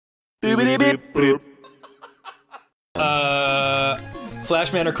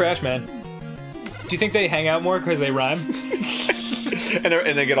Flashman or Crashman? Do you think they hang out more because they rhyme?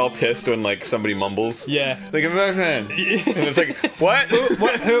 And they get all pissed when, like, somebody mumbles. Yeah. Like, Flashman. And it's like, what?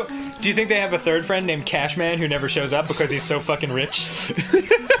 Who? Do you think they have a third friend named Cashman who never shows up because he's so fucking rich?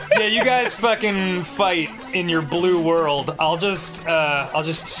 Yeah, you guys fucking fight in your blue world. I'll just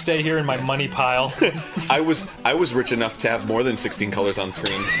stay here in my money pile. I was rich enough to have more than 16 colors on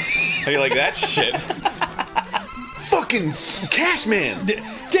screen. How do you like that shit? Fucking Cashman!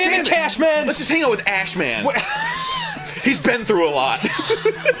 Damn it, Cashman! Let's just hang out with Ashman. He's been through a lot.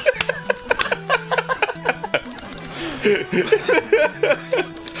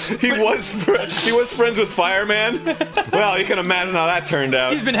 He was friends with Fireman. Well, you can imagine how that turned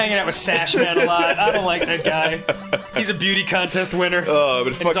out. He's been hanging out with Sashman a lot. I don't like that guy. He's a beauty contest winner. Oh,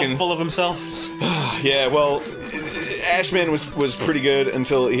 but fucking... he's all full of himself. Yeah, well, Ashman was pretty good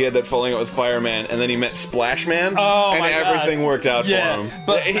until he had that falling out with Fireman, and then he met Splashman, oh, and everything worked out for him.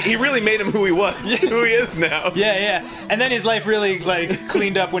 But he really made him who he was, who he is now. Yeah. And then his life really, like,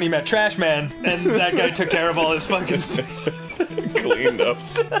 cleaned up when he met Trashman, and that guy took care of all his fucking cleaned up.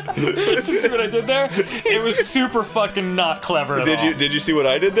 Did you see what I did there? It was super fucking not clever at all. Did you see what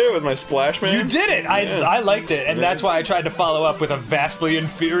I did there with my Splashman? You did it! I liked it, and that's why I tried to follow up with a vastly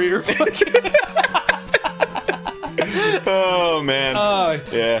inferior Oh man.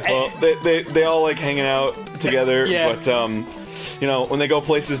 Yeah. Well, they all like hanging out together, yeah. But you know, when they go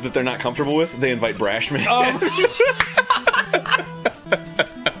places that they're not comfortable with, they invite Brashman.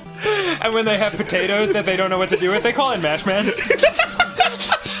 And when they have potatoes that they don't know what to do with, they call in Mashman.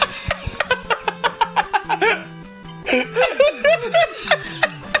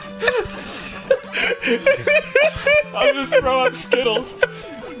 I'm gonna throw up Skittles.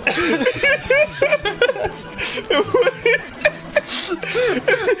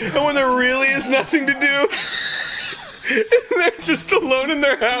 And when there really is nothing to do, they're just alone in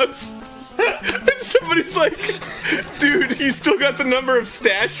their house. And somebody's like, dude, you still got the number of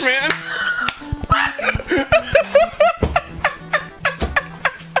Stash Man?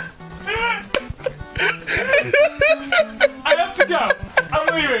 I have to go. I'm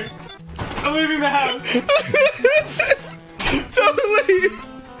leaving. I'm leaving the house. Don't leave.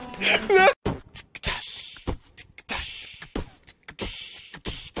 No.